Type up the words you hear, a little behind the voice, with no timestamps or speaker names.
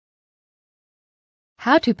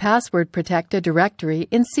How to password protect a directory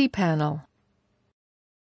in cPanel.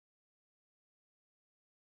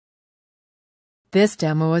 This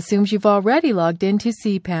demo assumes you've already logged into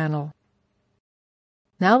cPanel.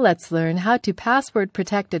 Now let's learn how to password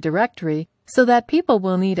protect a directory so that people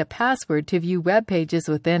will need a password to view web pages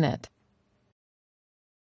within it.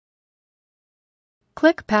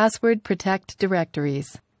 Click Password Protect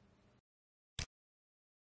Directories.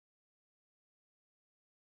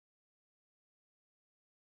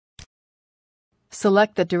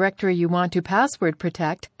 Select the directory you want to password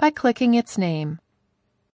protect by clicking its name.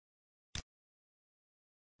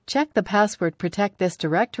 Check the Password Protect this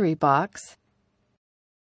directory box.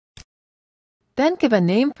 Then give a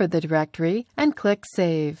name for the directory and click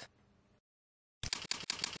Save.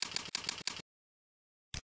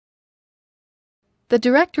 The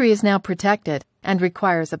directory is now protected and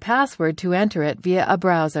requires a password to enter it via a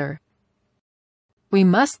browser. We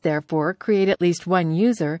must therefore create at least one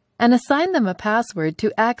user and assign them a password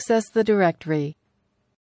to access the directory.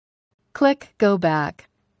 Click Go Back.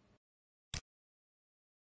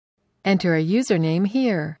 Enter a username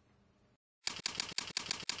here.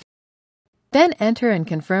 Then enter and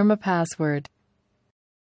confirm a password.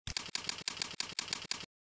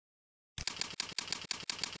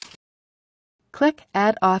 Click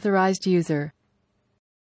Add Authorized User.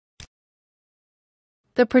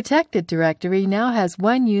 The protected directory now has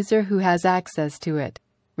one user who has access to it.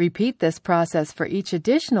 Repeat this process for each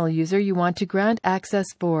additional user you want to grant access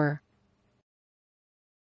for.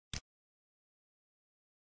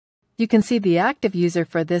 You can see the active user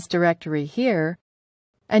for this directory here,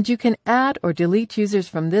 and you can add or delete users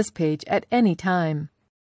from this page at any time.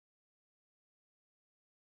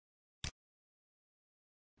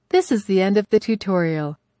 This is the end of the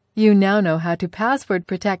tutorial. You now know how to password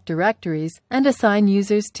protect directories and assign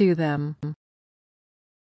users to them.